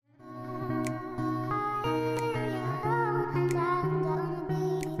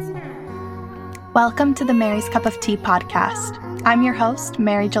Welcome to the Mary's Cup of Tea podcast. I'm your host,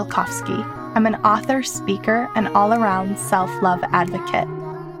 Mary Jelkovsky. I'm an author, speaker, and all-around self-love advocate.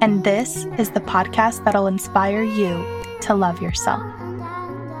 And this is the podcast that'll inspire you to love yourself.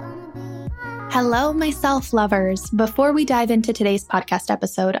 Hello, my self-lovers. Before we dive into today's podcast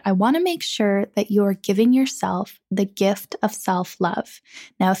episode, I want to make sure that you're giving yourself the gift of self-love.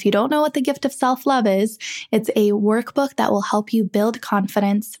 Now, if you don't know what the gift of self-love is, it's a workbook that will help you build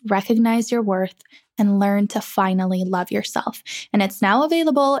confidence, recognize your worth, and learn to finally love yourself. And it's now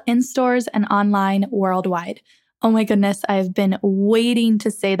available in stores and online worldwide. Oh my goodness, I've been waiting to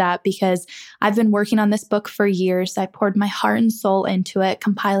say that because I've been working on this book for years. I poured my heart and soul into it,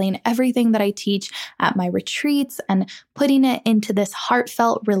 compiling everything that I teach at my retreats and putting it into this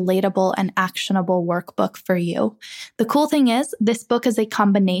heartfelt, relatable, and actionable workbook for you. The cool thing is, this book is a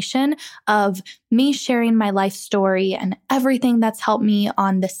combination of me sharing my life story and everything that's helped me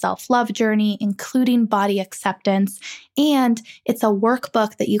on this self-love journey, including body acceptance. And it's a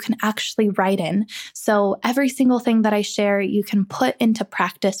workbook that you can actually write in. So every single thing that I share, you can put into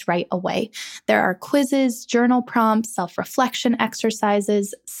practice right away. There are quizzes, journal prompts, self-reflection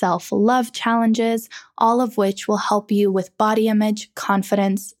exercises, self-love challenges, all of which will help you with body image,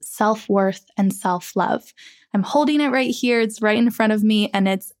 confidence, self-worth, and self-love. I'm holding it right here. It's right in front of me, and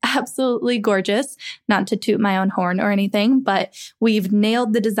it's absolutely gorgeous. Not to toot my own horn or anything, but we've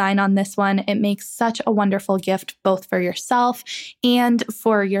nailed the design on this one. It makes such a wonderful gift, both for yourself and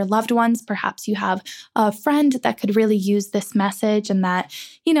for your loved ones. Perhaps you have a friend that could really use this message and that,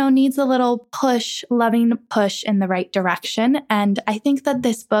 needs a little push, loving push in the right direction. And I think that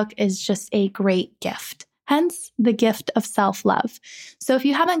this book is just a great gift. Hence, the gift of self-love. So if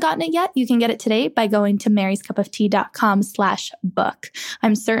you haven't gotten it yet, you can get it today by going to maryscupoftee.com/book.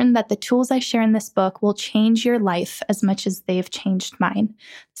 I'm certain that the tools I share in this book will change your life as much as they've changed mine.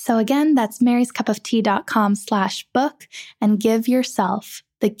 So again, that's maryscupoftee.com/book, and give yourself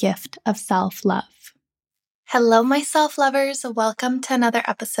the gift of self-love. Hello, my self-lovers. Welcome to another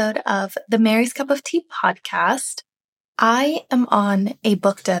episode of the Mary's Cup of Tea podcast. I am on a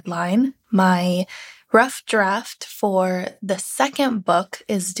book deadline. My rough draft for the second book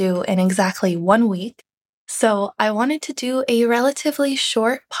is due in exactly 1 week. So I wanted to do a relatively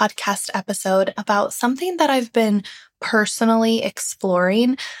short podcast episode about something that I've been personally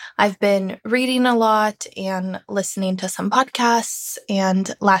exploring. I've been reading a lot and listening to some podcasts.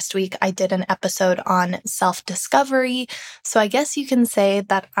 And last week I did an episode on self-discovery. So I guess you can say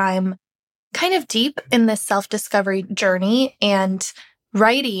that I'm kind of deep in this self-discovery journey, and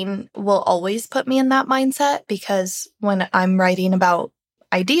writing will always put me in that mindset because when I'm writing about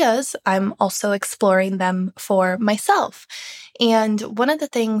ideas, I'm also exploring them for myself. And one of the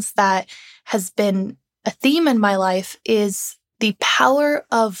things that has been a theme in my life is the power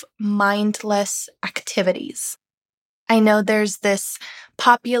of mindless activities. I know there's this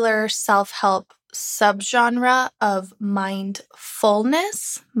popular self-help subgenre of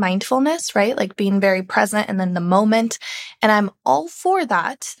mindfulness, right? Like being very present and in the moment. And I'm all for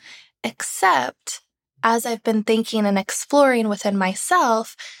that, except as I've been thinking and exploring within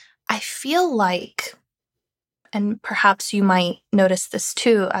myself, I feel like, and perhaps you might notice this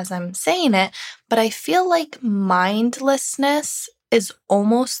too as I'm saying it, but I feel like mindlessness is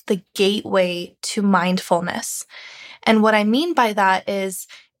almost the gateway to mindfulness. And what I mean by that is,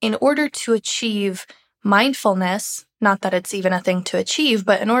 in order to achieve mindfulness, not that it's even a thing to achieve,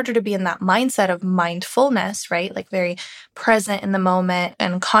 but in order to be in that mindset of mindfulness, right? Like very present in the moment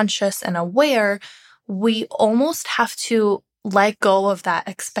and conscious and aware, we almost have to let go of that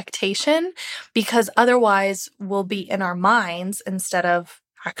expectation because otherwise we'll be in our minds instead of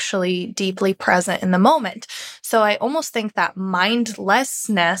actually deeply present in the moment. So I almost think that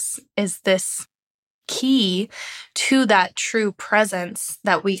mindlessness is this key to that true presence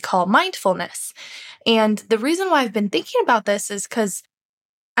that we call mindfulness. And the reason why I've been thinking about this is because,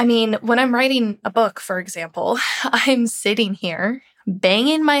 when I'm writing a book, for example, I'm sitting here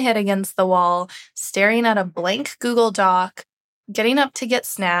banging my head against the wall, staring at a blank Google Doc, getting up to get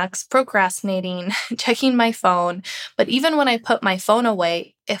snacks, procrastinating, checking my phone. But even when I put my phone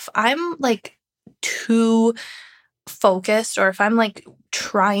away, if I'm too focused or if I'm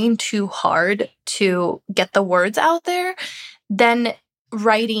trying too hard to get the words out there, then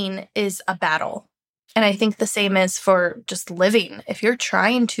writing is a battle. And I think the same is for just living. If you're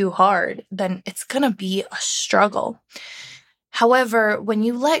trying too hard, then it's going to be a struggle. However, when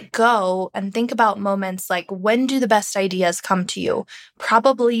you let go and think about moments like when do the best ideas come to you?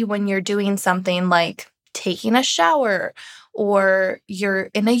 Probably when you're doing something like taking a shower or you're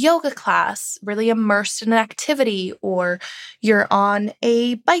in a yoga class, really immersed in an activity, or you're on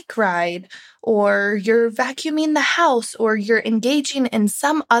a bike ride, or you're vacuuming the house, or you're engaging in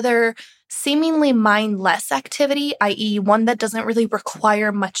some other seemingly mindless activity, i.e., one that doesn't really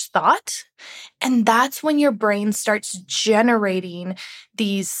require much thought. And that's when your brain starts generating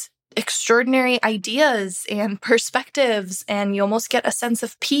these extraordinary ideas and perspectives, and you almost get a sense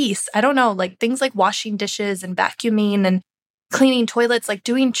of peace. I don't know, like things like washing dishes and vacuuming and cleaning toilets, like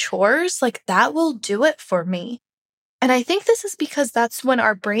doing chores, like that will do it for me. And I think this is because that's when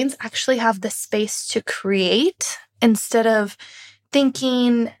our brains actually have the space to create instead of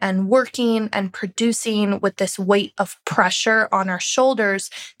thinking and working and producing with this weight of pressure on our shoulders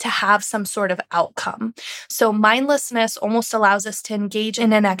to have some sort of outcome. So mindlessness almost allows us to engage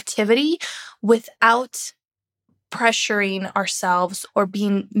in an activity without pressuring ourselves or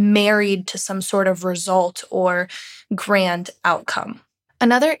being married to some sort of result or grand outcome.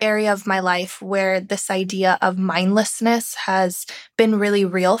 Another area of my life where this idea of mindlessness has been really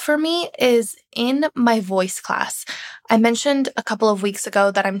real for me is in my voice class. I mentioned a couple of weeks ago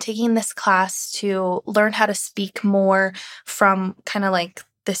that I'm taking this class to learn how to speak more from kind of like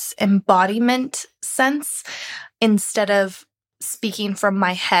this embodiment sense instead of speaking from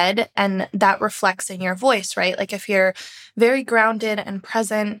my head, and that reflects in your voice, right? Like if you're very grounded and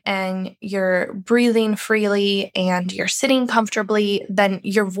present and you're breathing freely and you're sitting comfortably, then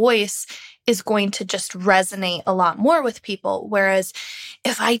your voice is going to just resonate a lot more with people. Whereas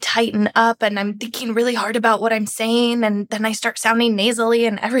if I tighten up and I'm thinking really hard about what I'm saying, and then I start sounding nasally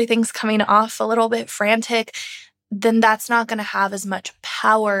and everything's coming off a little bit frantic, then that's not going to have as much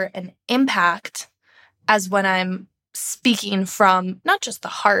power and impact as when I'm speaking from not just the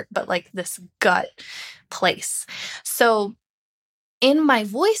heart, but like this gut place. So in my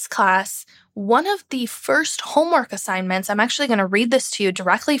voice class, one of the first homework assignments, I'm actually going to read this to you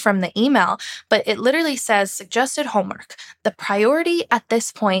directly from the email, but it literally says suggested homework. The priority at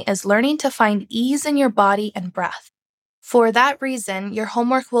this point is learning to find ease in your body and breath. For that reason, your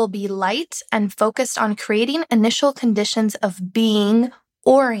homework will be light and focused on creating initial conditions of being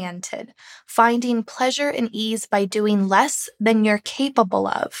oriented, finding pleasure and ease by doing less than you're capable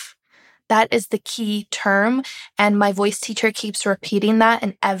of. That is the key term, and my voice teacher keeps repeating that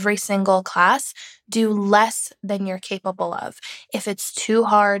in every single class. Do less than you're capable of. If it's too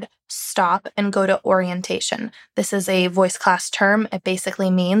hard, stop and go to orientation. This is a voice class term. It basically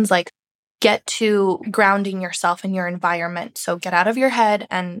means like get to grounding yourself in your environment. So get out of your head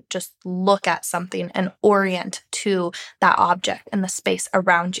and just look at something and orient to that object and the space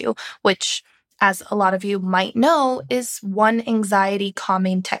around you, which, as a lot of you might know, is one anxiety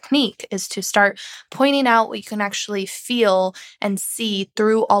calming technique, is to start pointing out what you can actually feel and see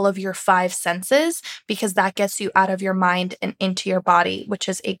through all of your five senses, because that gets you out of your mind and into your body, which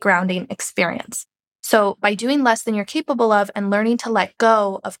is a grounding experience. So by doing less than you're capable of and learning to let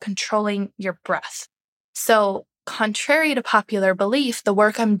go of controlling your breath. So contrary to popular belief, the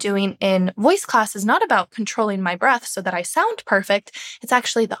work I'm doing in voice class is not about controlling my breath so that I sound perfect. It's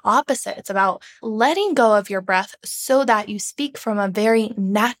actually the opposite. It's about letting go of your breath so that you speak from a very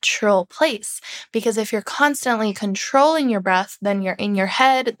natural place. Because if you're constantly controlling your breath, then you're in your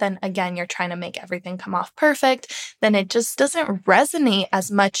head, then again, you're trying to make everything come off perfect. Then it just doesn't resonate as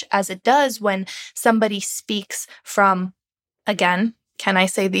much as it does when somebody speaks from, again, can I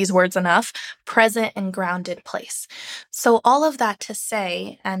say these words enough? Present and grounded place. So all of that to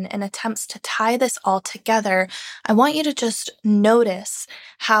say, and in attempts to tie this all together, I want you to just notice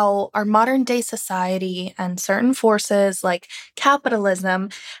how our modern day society and certain forces like capitalism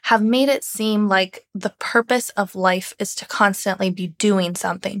have made it seem like the purpose of life is to constantly be doing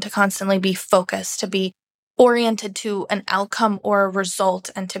something, to constantly be focused, to be oriented to an outcome or a result,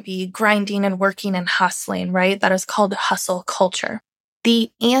 and to be grinding and working and hustling, right? That is called hustle culture.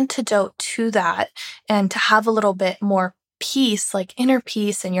 The antidote to that, and to have a little bit more peace, like inner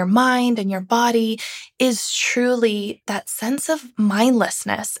peace in your mind and your body, is truly that sense of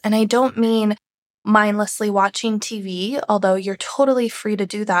mindlessness. And I don't mean mindlessly watching TV, although you're totally free to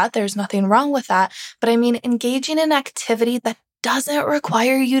do that. There's nothing wrong with that. But I mean engaging in activity that doesn't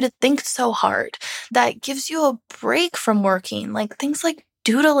require you to think so hard, that gives you a break from working, like things like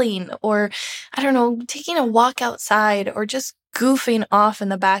doodling, or I don't know, taking a walk outside, or just goofing off in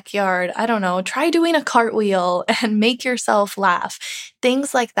the backyard. I don't know, try doing a cartwheel and make yourself laugh.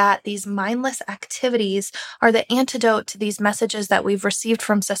 Things like that, these mindless activities are the antidote to these messages that we've received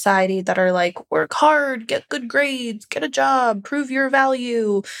from society that are like, work hard, get good grades, get a job, prove your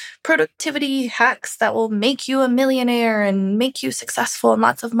value, productivity hacks that will make you a millionaire and make you successful and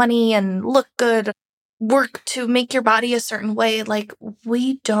lots of money and look good. work to make your body a certain way. Like,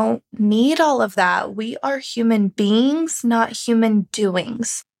 we don't need all of that. We are human beings, not human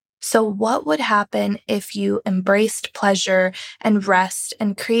doings. So what would happen if you embraced pleasure and rest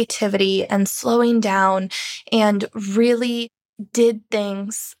and creativity and slowing down and really did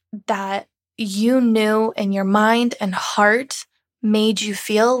things that you knew in your mind and heart made you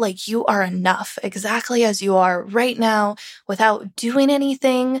feel like you are enough exactly as you are right now, without doing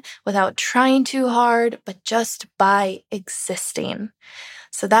anything, without trying too hard, but just by existing?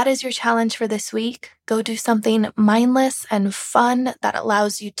 So that is your challenge for this week. Go do something mindless and fun that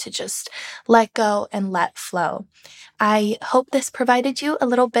allows you to just let go and let flow. I hope this provided you a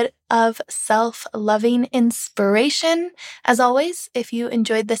little bit of self-loving inspiration. As always, if you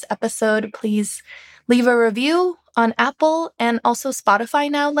enjoyed this episode, please leave a review on Apple, and also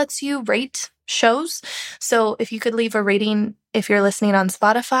Spotify now lets you rate shows. So if you could leave a rating if you're listening on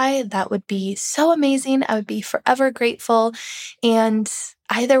Spotify, that would be so amazing. I would be forever grateful. And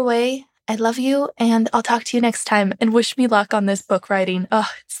either way, I love you, and I'll talk to you next time. And wish me luck on this book writing. Oh,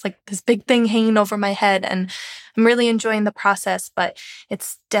 it's like this big thing hanging over my head, and I'm really enjoying the process, but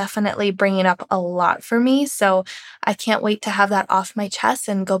it's definitely bringing up a lot for me. So I can't wait to have that off my chest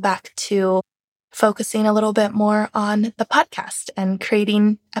and go back to focusing a little bit more on the podcast and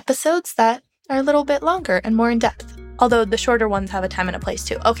creating episodes that are a little bit longer and more in depth. Although the shorter ones have a time and a place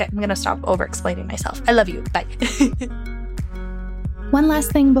too. Okay, I'm going to stop over-explaining myself. I love you. Bye. One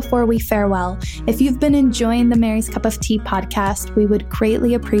last thing before we farewell. If you've been enjoying the Mary's Cup of Tea podcast, we would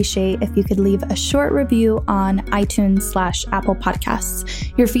greatly appreciate if you could leave a short review on iTunes/Apple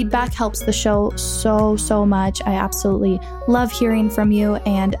Podcasts. Your feedback helps the show so much. I absolutely love hearing from you.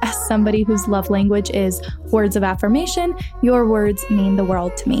 And as somebody whose love language is words of affirmation, your words mean the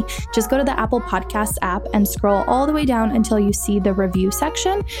world to me. Just go to the Apple Podcasts app and scroll all the way down until you see the review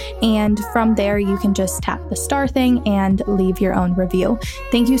section. And from there, you can just tap the star thing and leave your own review.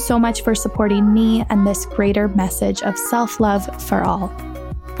 Thank you so much for supporting me and this greater message of self-love for all.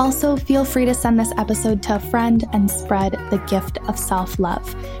 Also, feel free to send this episode to a friend and spread the gift of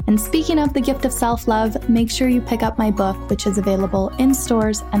self-love. And speaking of the gift of self-love, make sure you pick up my book, which is available in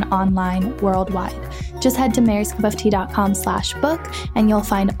stores and online worldwide. Just head to maryscupoftea.com/book and you'll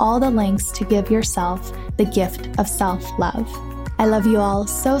find all the links to give yourself the gift of self-love. I love you all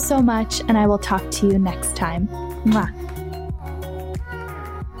so much, and I will talk to you next time. Mwah.